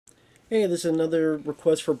Hey, this is another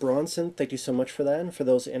request for Bronson. Thank you so much for that. And for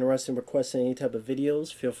those interested in requesting any type of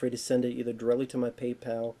videos, feel free to send it either directly to my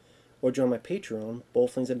PayPal or join my Patreon.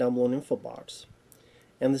 Both links are down below in the info box.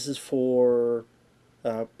 And this is for,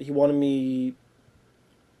 he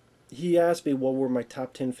asked me what were my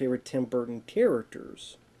top 10 favorite Tim Burton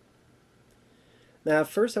characters. Now, at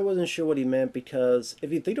first I wasn't sure what he meant because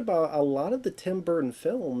if you think about a lot of the Tim Burton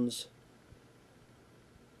films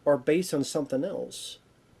are based on something else.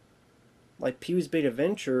 Like Pee-wee's Big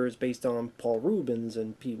Adventure is based on Paul Rubens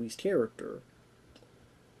and Pee-wee's character.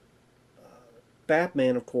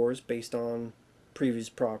 Batman, of course, based on previous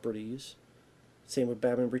properties. Same with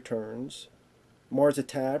Batman Returns. Mars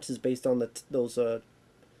Attacks is based on those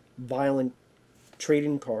violent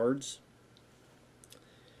trading cards.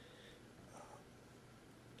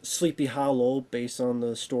 Sleepy Hollow, based on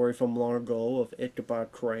the story from long ago of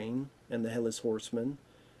Ichabod Crane and the Headless Horseman.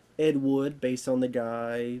 Ed Wood, based on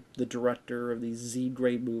the director of these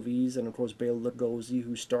Z-grade movies, and of course Bela Lugosi,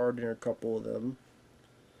 who starred in a couple of them.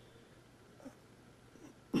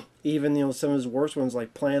 Even some of his worst ones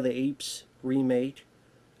like Planet of the Apes remake,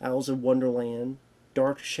 Alice in Wonderland,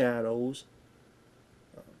 Dark Shadows.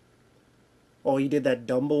 Oh, he did that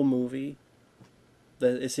Dumbo movie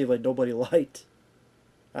that it seemed like nobody liked.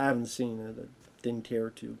 I haven't seen it. I didn't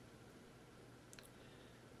care to.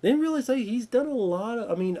 Didn't realize that he's done a lot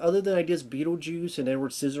of, other than I guess Beetlejuice and Edward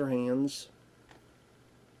Scissorhands.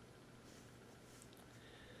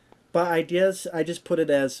 But I guess I just put it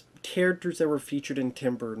as characters that were featured in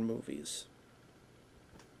Tim Burton movies.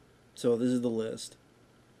 So this is the list.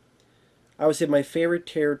 I would say my favorite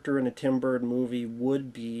character in a Tim Burton movie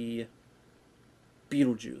would be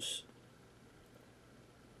Beetlejuice.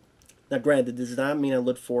 Now granted, this does not mean I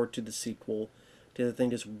look forward to the sequel, because I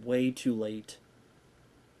think it's way too late.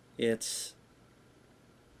 It's,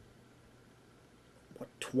 what,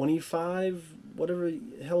 25, whatever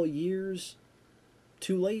hell years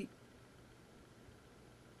too late?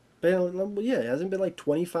 But yeah, it hasn't been like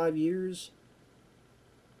 25 years?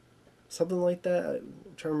 Something like that. I'm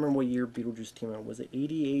trying to remember what year Beetlejuice came out. Was it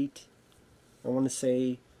 88? I want to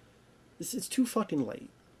say, it's too fucking late.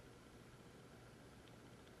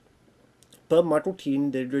 But Michael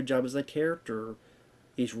Keaton did a good job as a character.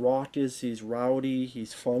 He's raucous, he's rowdy,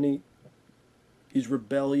 he's funny, he's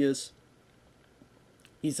rebellious.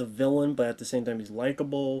 He's a villain, but at the same time he's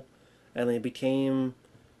likable. And he became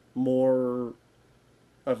more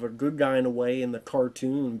of a good guy in a way in the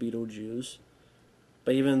cartoon Beetlejuice.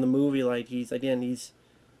 But even in the movie, like, he's the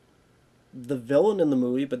villain in the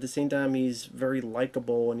movie, but at the same time he's very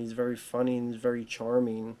likable and he's very funny and he's very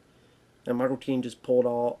charming. And Michael Keaton just pulled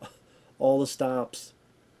all the stops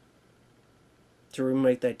to really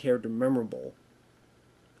make that character memorable.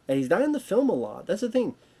 And he's not in the film a lot. That's the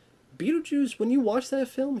thing. Beetlejuice, when you watch that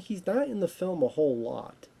film, he's not in the film a whole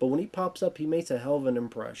lot. But when he pops up, he makes a hell of an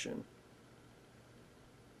impression.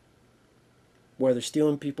 Whether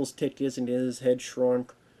stealing people's tickets and getting his head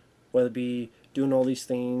shrunk, whether it be doing all these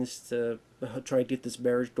things to try to get this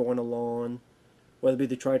marriage going along, whether it be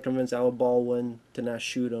to try to convince Alec Baldwin to not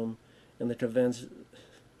shoot him, and to convince...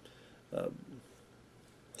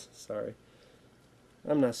 sorry.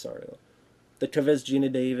 I'm not sorry though. To convince Gina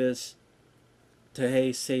Davis to,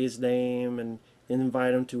 hey, say his name and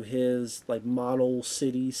invite him to his like model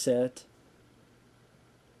city set.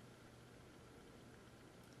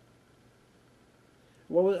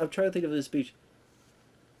 I'm trying to think of this speech.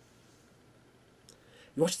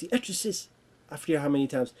 You watch The Exorcist, I forget how many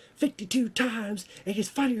times, 52 times, and it's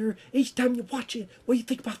funnier each time you watch it. What do you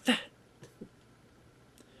think about that?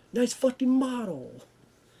 Nice fucking model.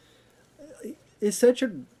 It's such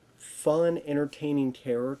a fun, entertaining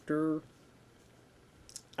character.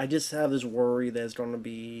 I just have this worry that it's going to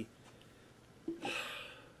be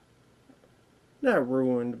not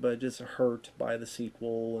ruined, but just hurt by the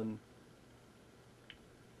sequel, and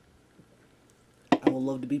I would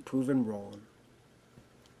love to be proven wrong.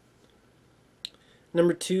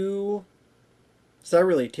 Number 2, it's not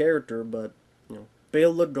really a character, but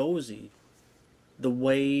Bela Lugosi. The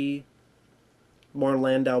way Marlon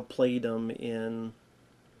Landau played him in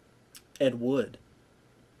Ed Wood,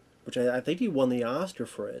 which I think he won the Oscar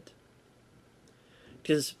for it,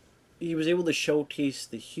 because he was able to showcase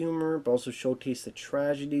the humor, but also showcase the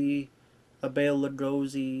tragedy of Bela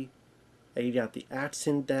Lugosi. And he got the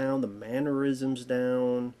accent down, the mannerisms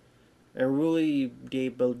down, and really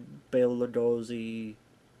gave Bela Lugosi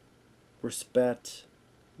respect,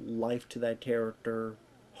 life to that character,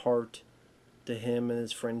 heart to him and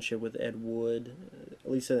his friendship with Ed Wood,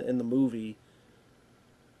 at least in the movie.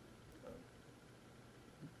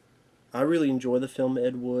 I really enjoy the film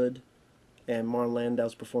Ed Wood, and Marlon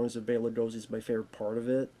Landau's performance of Bela Lugosi is my favorite part of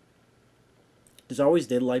it. Because I always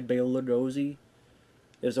did like Bela Lugosi.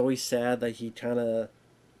 It was always sad that he kind of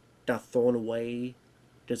got thrown away.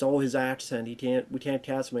 There's all his accent. We can't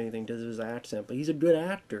cast him anything because of his accent, but he's a good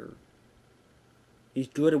actor. He's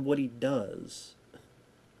good at what he does.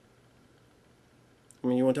 I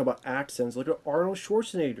mean, you want to talk about accents? Look at Arnold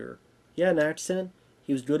Schwarzenegger. He had an accent.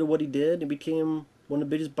 He was good at what he did. He became one of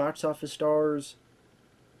the biggest box office stars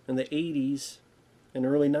in the 80s and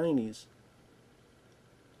early 90s.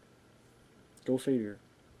 Go figure.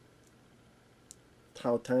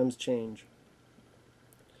 How times change.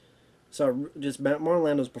 So just Marlon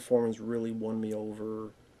Lando's performance really won me over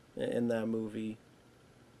in that movie.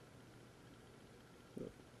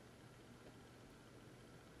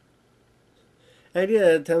 And yeah,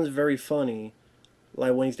 at times very funny,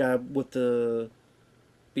 like when he's got with the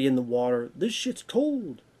be in the water. This shit's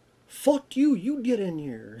cold. Fuck you. You get in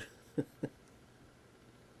here.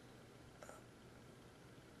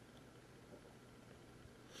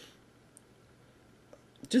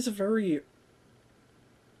 Just a very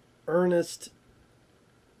earnest,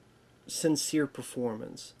 sincere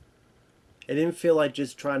performance. It didn't feel like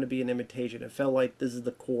just trying to be an imitation. It felt like this is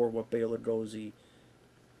the core of what Bela Lugosi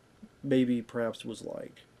maybe perhaps was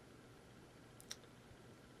like.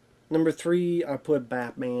 Number 3, I put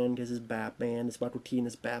Batman because it's Batman. It's Michael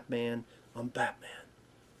Keaton's Batman. I'm Batman.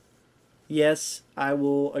 Yes, I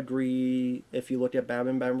will agree. If you look at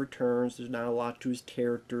Batman Returns, there's not a lot to his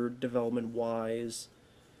character development-wise.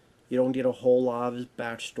 You don't get a whole lot of his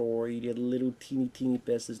backstory. You get little teeny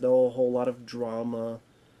bits. There's no whole lot of drama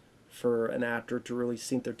for an actor to really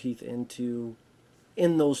sink their teeth into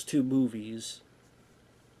in those 2 movies.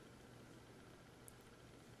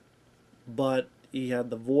 But he had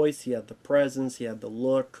the voice, he had the presence, he had the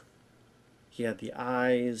look, he had the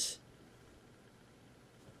eyes.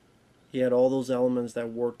 He had all those elements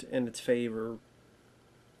that worked in its favor,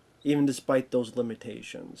 even despite those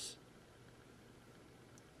limitations.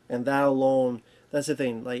 And that alone, that's the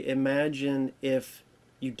thing. Like, imagine if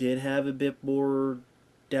you did have a bit more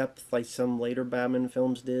depth, like some later Batman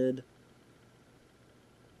films did,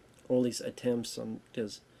 or at least attempts on,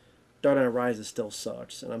 because Dark Knight Rises still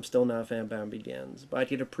sucks, and I'm still not a fan of Batman Begins. But I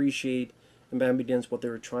can appreciate in Batman Begins what they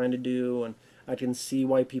were trying to do, and I can see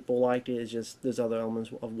why people liked it. It's just there's other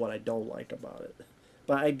elements of what I don't like about it.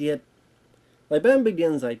 But I did, like Batman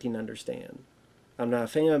Begins, I can understand. I'm not a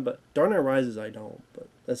fan, but Dark Knight Rises I don't. But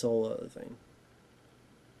that's a whole other thing.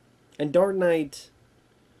 And Dark Knight,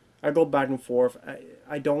 I go back and forth.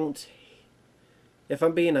 I don't. If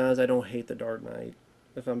I'm being honest, I don't hate the Dark Knight.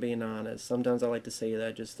 If I'm being honest, sometimes I like to say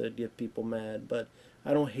that just to get people mad, but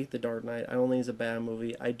I don't hate the Dark Knight. I don't think it's a bad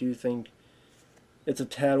movie. I do think it's a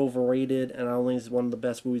tad overrated, and I don't think it's one of the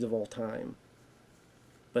best movies of all time.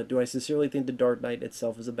 But do I sincerely think the Dark Knight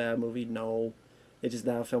itself is a bad movie? No. It's just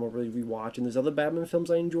not a film I really rewatch, and there's other Batman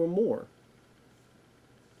films I enjoy more.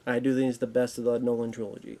 I do think it's the best of the Nolan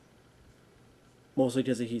trilogy. Mostly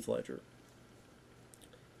because of Heath Ledger.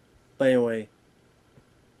 But anyway,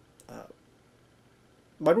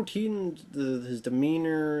 Michael Keaton, his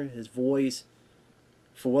demeanor, his voice,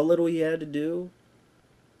 for what little he had to do,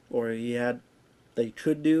 or they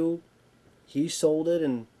could do, he sold it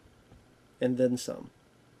and then some.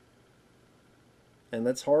 And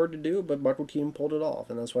that's hard to do, but Michael Keaton pulled it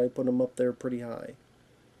off, and that's why I put him up there pretty high.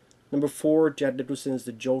 Number 4, Jack Nicholson is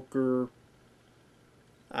the Joker.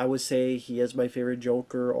 I would say he is my favorite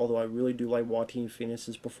Joker, although I really do like Joaquin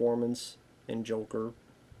Phoenix's performance in Joker.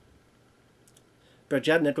 But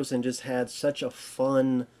Jack Nicholson just had such a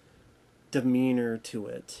fun demeanor to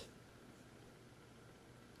it.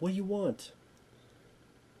 What do you want?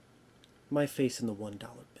 My face in the $1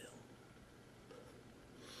 bill.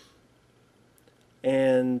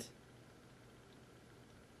 And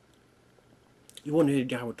you wouldn't hit a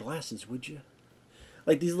guy with glasses, would you?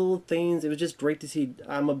 Like these little things, it was just great to see.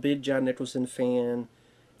 I'm a big Jack Nicholson fan.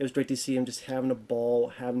 It was great to see him just having a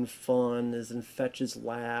ball, having fun, his infectious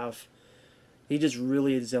laugh. He just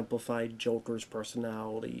really exemplified Joker's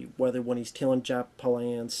personality, whether when he's killing Jack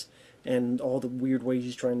Palance and all the weird ways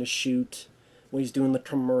he's trying to shoot, when he's doing the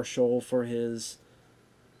commercial for his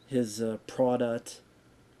product.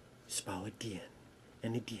 Smile again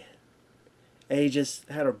and again. And he just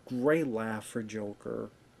had a great laugh for Joker.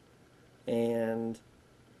 And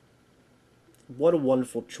what a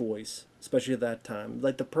wonderful choice, especially at that time.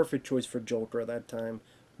 Like the perfect choice for Joker at that time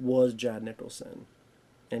was Jack Nicholson.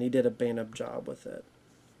 And he did a bang-up job with it.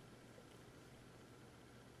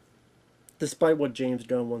 Despite what James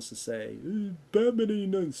Gunn wants to say, Batman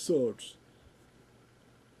 89 sucks.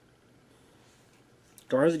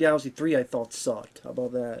 Guardians of the Galaxy 3 I thought sucked. How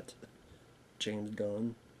about that? James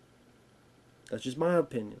Gunn. That's just my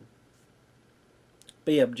opinion.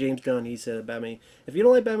 But yeah, James Gunn, he said about me, if you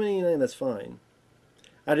don't like Batman 89, that's fine.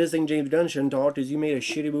 I just think James Gunn shouldn't talk because you made a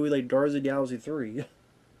shitty movie like Guardians of the Galaxy 3.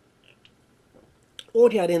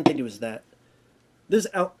 Well, yeah, I didn't think it was that.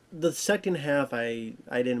 The second half I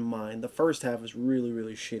didn't mind. The first half was really,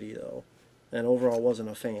 really shitty though. And overall wasn't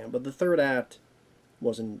a fan. But the third act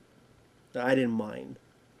wasn't, I didn't mind,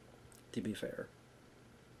 to be fair.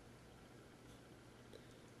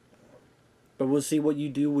 But we'll see what you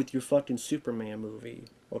do with your fucking Superman movie.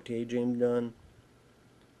 Okay, James Gunn.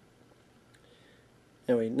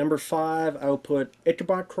 Anyway, number 5, I will put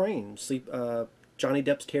Ichabod Crane, Johnny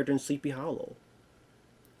Depp's character in Sleepy Hollow.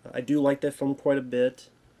 I do like that film quite a bit.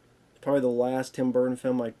 It's probably the last Tim Burton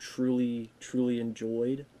film I truly, truly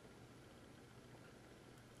enjoyed.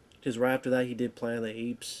 Because right after that, he did Planet of the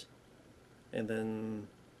Apes. And then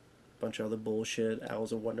a bunch of other bullshit.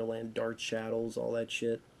 Alice in Wonderland, Dark Shadows, all that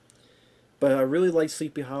shit. But I really like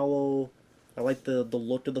Sleepy Hollow. I like the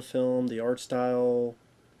look of the film, the art style.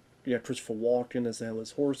 You got Christopher Walken as the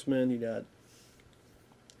Headless Horseman. You got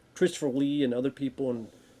Christopher Lee and other people in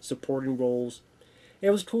supporting roles. It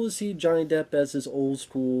was cool to see Johnny Depp as his old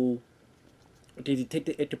school. Okay, you take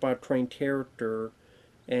the Ichabod Crane character,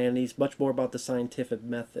 and he's much more about the scientific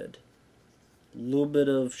method. A little bit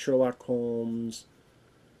of Sherlock Holmes,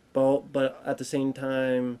 but at the same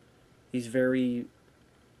time, he's very.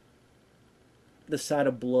 The sight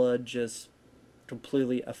of blood just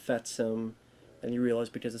completely affects him, and you realize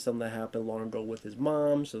because of something that happened long ago with his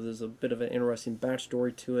mom. So there's a bit of an interesting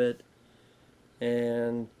backstory to it,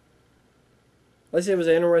 and. Let's say it was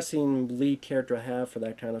an interesting lead character to have for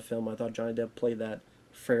that kind of film. I thought Johnny Depp played that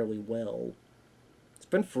fairly well. It's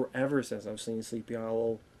been forever since I've seen Sleepy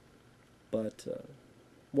Hollow, but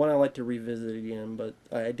one I like to revisit again. But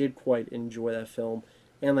I did quite enjoy that film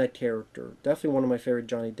and that character. Definitely one of my favorite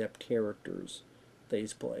Johnny Depp characters that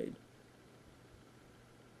he's played.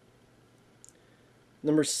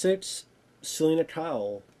 Number 6, Selena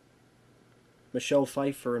Kyle, Michelle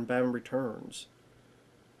Pfeiffer in Batman Returns.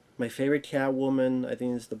 My favorite Catwoman. I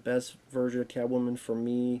think it's the best version of Catwoman for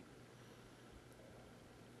me.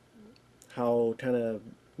 How kind of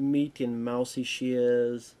meek and mousy she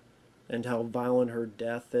is, and how violent her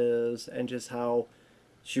death is, and just how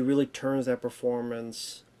she really turns that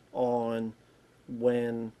performance on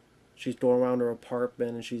when she's going around her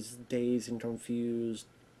apartment and she's dazed and confused,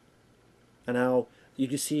 and how you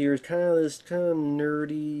can see her as kind of this kind of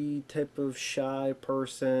nerdy type of shy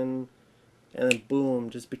person. And then boom,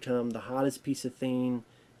 just become the hottest piece of thing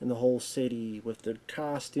in the whole city with the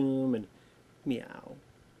costume and meow.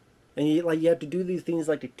 And you have to do these things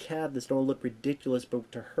like a cat that don't look ridiculous,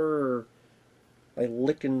 but to her, like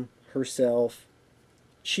licking herself,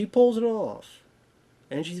 she pulls it off.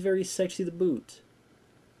 And she's very sexy to boot.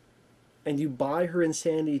 And you buy her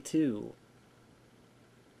insanity too.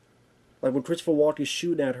 Like when Christopher Walken is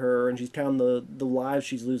shooting at her and she's counting the lives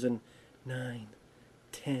she's losing. 9,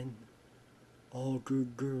 10. All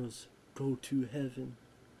good girls go to heaven.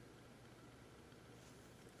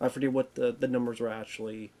 I forget what the numbers were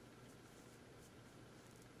actually.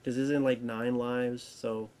 Because isn't like 9 lives,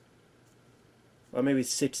 so. Or maybe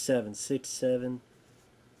 6, 7. 6, 7.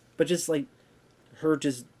 But just like her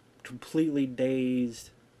just completely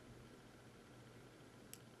dazed.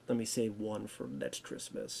 Let me save one for next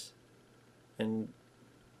Christmas. And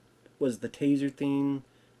was the taser thing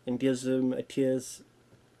and gives him a kiss.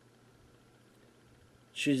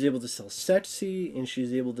 She's able to sell sexy, and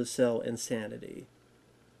she's able to sell insanity.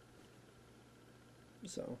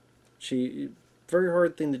 So, very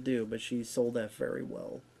hard thing to do, but she sold that very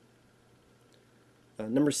well.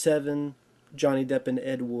 Number 7, Johnny Depp and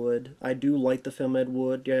Ed Wood. I do like the film Ed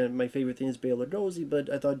Wood. Yeah, my favorite thing is Bela Lugosi,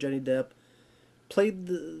 but I thought Johnny Depp played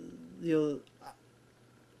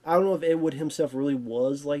I don't know if Ed Wood himself really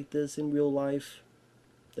was like this in real life.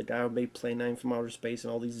 The guy who made Plane 9 from Outer Space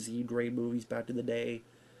and all these Z-grade movies back in the day.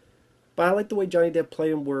 But I like the way Johnny Depp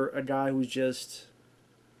played him, where a guy who's just...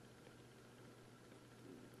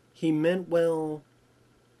 He meant well.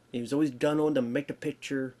 He was always gun on to make a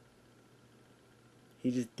picture.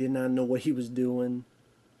 He just did not know what he was doing.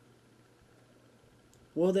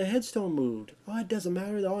 Well, the headstone moved. Oh, it doesn't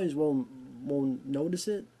matter. The audience won't notice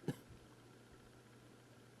it.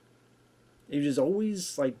 He was just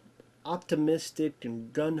always, like, optimistic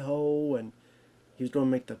and gung-ho, and he was going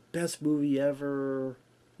to make the best movie ever,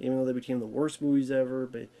 even though they became the worst movies ever,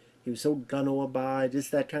 but he was so gung-ho about it,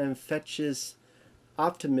 just that kind of infectious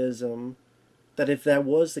optimism, that if that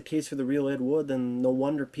was the case for the real Ed Wood, then no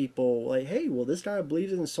wonder people, like, hey, well, this guy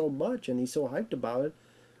believes in so much, and he's so hyped about it,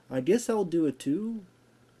 I guess I'll do it too.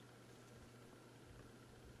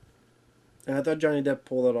 And I thought Johnny Depp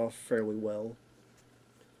pulled it off fairly well.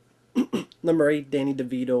 Number 8, Danny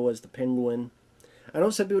DeVito as the Penguin. I know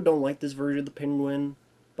some people don't like this version of the Penguin,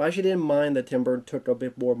 but I actually didn't mind that Tim Burton took a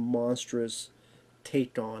bit more monstrous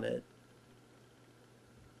take on it.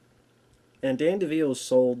 And Danny DeVito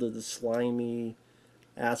sold the slimy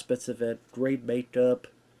aspects of it. Great makeup.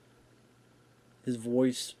 His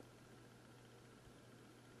voice.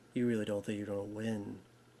 You really don't think you're going to win,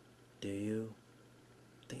 do you?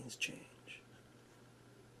 Things change.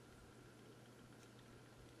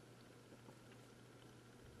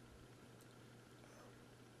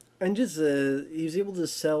 And just, he was able to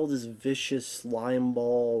sell this vicious slime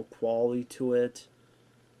ball quality to it.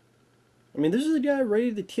 I mean, this is a guy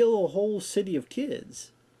ready to kill a whole city of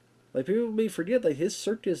kids. Like, people may forget, like, his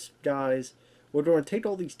circus guys were going to take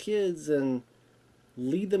all these kids and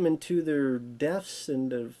lead them into their deaths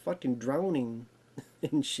and their fucking drowning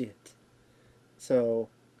and shit. So,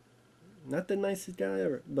 not the nicest guy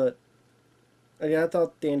ever, but I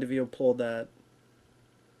thought Dan DeVito pulled that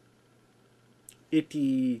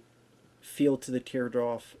icky feel to the character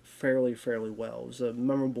off fairly well. It was a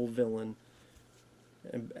memorable villain.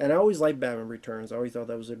 And I always liked Batman Returns. I always thought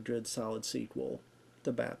that was a good, solid sequel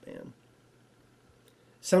to Batman.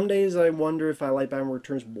 Some days I wonder if I like Batman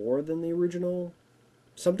Returns more than the original.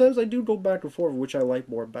 Sometimes I do go back and forth which I like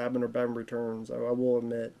more, Batman or Batman Returns, I will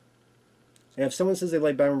admit. And if someone says they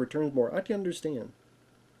like Batman Returns more, I can understand.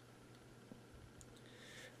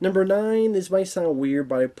 Number 9, this might sound weird,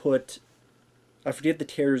 but I forget the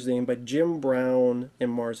character's name, but Jim Brown in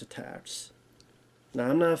Mars Attacks. Now,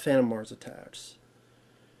 I'm not a fan of Mars Attacks.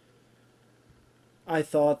 I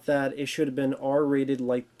thought that it should have been R-rated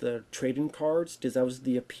like the trading cards, because that was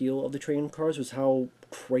the appeal of the trading cards, was how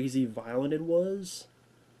crazy violent it was.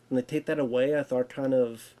 And they take that away, I thought kind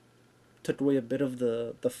of took away a bit of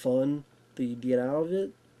the fun that you get out of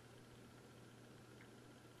it.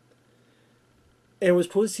 And it was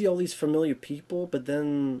cool to see all these familiar people, but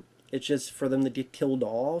then it's just for them to get killed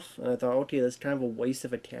off. And I thought, okay, that's kind of a waste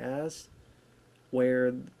of a cast.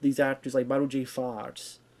 Where these actors like Michael J.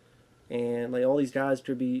 Fox and like all these guys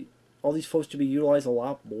all these folks could be utilized a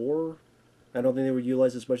lot more. I don't think they were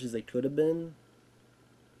utilized as much as they could have been.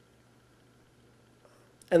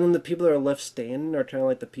 And then the people that are left standing are kind of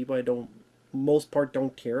like the people I most part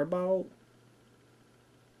don't care about.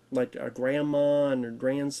 Like a grandma and her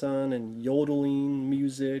grandson and yodeling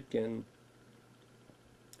music, and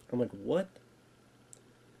I'm like, what?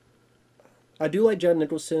 I do like Jack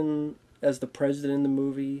Nicholson as the president in the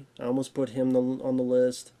movie. I almost put him on the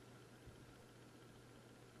list.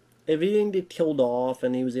 If he didn't get killed off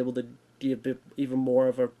and he was able to give even more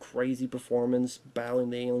of a crazy performance battling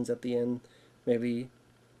the aliens at the end, maybe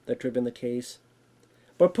that could have been the case.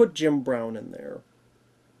 But put Jim Brown in there.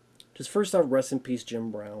 Just first off, rest in peace,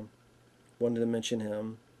 Jim Brown. Wanted to mention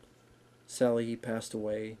him. Sadly, he passed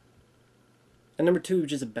away. And number 2, he was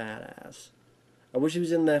just a badass. I wish he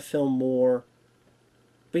was in that film more.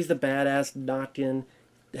 But he's the badass knocking,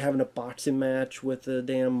 having a boxing match with the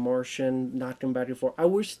damn Martian, knocking back and forth. I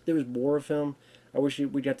wish there was more of him. I wish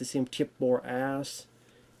we got to see him kick more ass.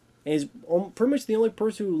 And he's pretty much the only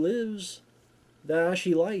person who lives that I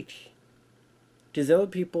actually like. Because the other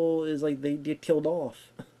people is like they get killed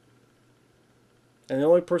off. And the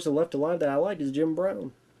only person left alive that I like is Jim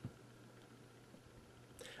Brown.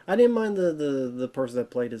 I didn't mind the person that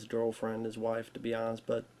played his girlfriend, his wife, to be honest,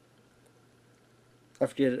 but I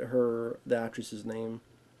forget the actress's name.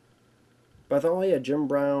 But I thought, oh yeah, Jim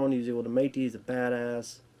Brown, he was able to make these, a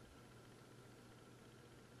badass.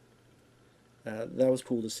 That was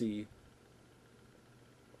cool to see.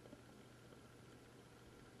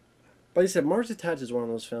 But like I said, Mars Attacks is one of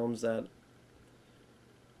those films that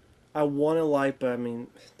I want to like, but I mean,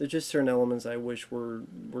 there's just certain elements I wish were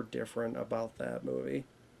different about that movie.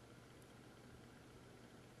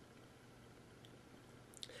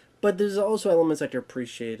 But there's also elements I can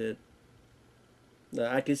appreciate it.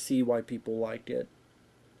 That I can see why people liked it.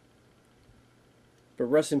 But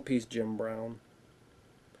rest in peace, Jim Brown.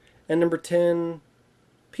 And number 10,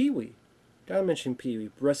 Pee-wee. Gotta mention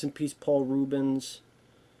Pee-wee. Rest in peace, Paul Reubens.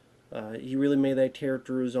 He really made that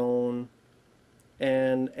character his own.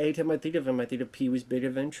 And anytime I think of him, I think of Pee-wee's Big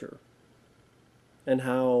Adventure. And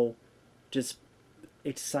how just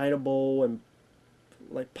excitable and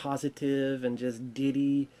like positive and just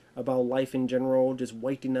giddy about life in general, just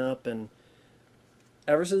waking up. And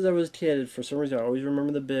ever since I was a kid, for some reason I always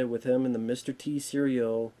remember the bit with him and the Mr. T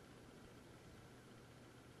cereal.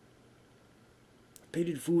 I paid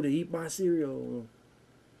the food to eat my cereal.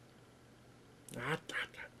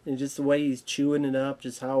 And just the way he's chewing it up,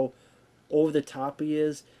 just how over the top he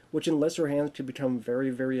is. which in lesser hands could become very,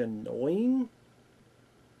 very annoying.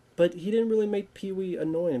 But he didn't really make Pee-wee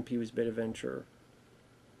annoying in Pee-wee's Big Adventure.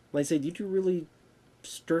 Like I say, did you really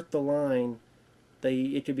skirt the line?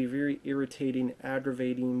 It could be very irritating,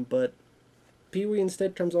 aggravating, but Pee-wee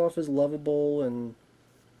instead comes off as lovable and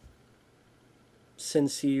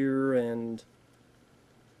sincere and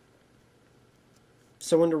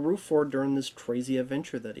someone to root for during this crazy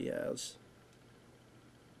adventure that he has.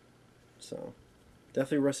 So,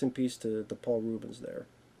 definitely rest in peace to Paul Reubens there.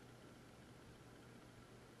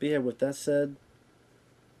 But yeah, with that said,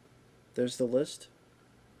 there's the list.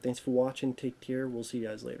 Thanks for watching. Take care. We'll see you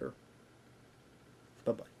guys later.